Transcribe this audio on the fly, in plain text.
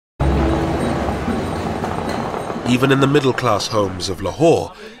Even in the middle-class homes of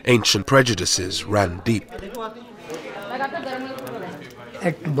Lahore, ancient prejudices ran deep.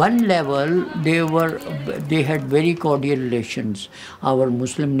 At one level, they had very cordial relations. Our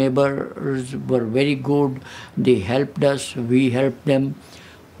Muslim neighbors were very good. They helped us, we helped them.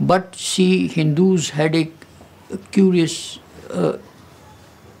 But see, Hindus had a curious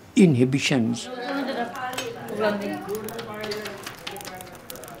inhibitions.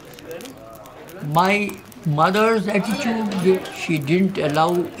 My mother's attitude, she didn't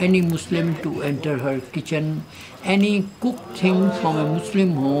allow any Muslim to enter her kitchen. Any cooked thing from a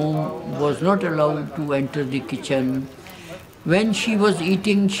Muslim home was not allowed to enter the kitchen. When she was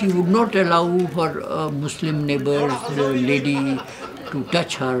eating, she would not allow her Muslim neighbors, the lady, to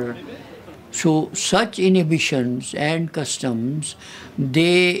touch her. So such inhibitions and customs,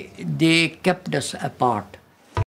 they kept us apart.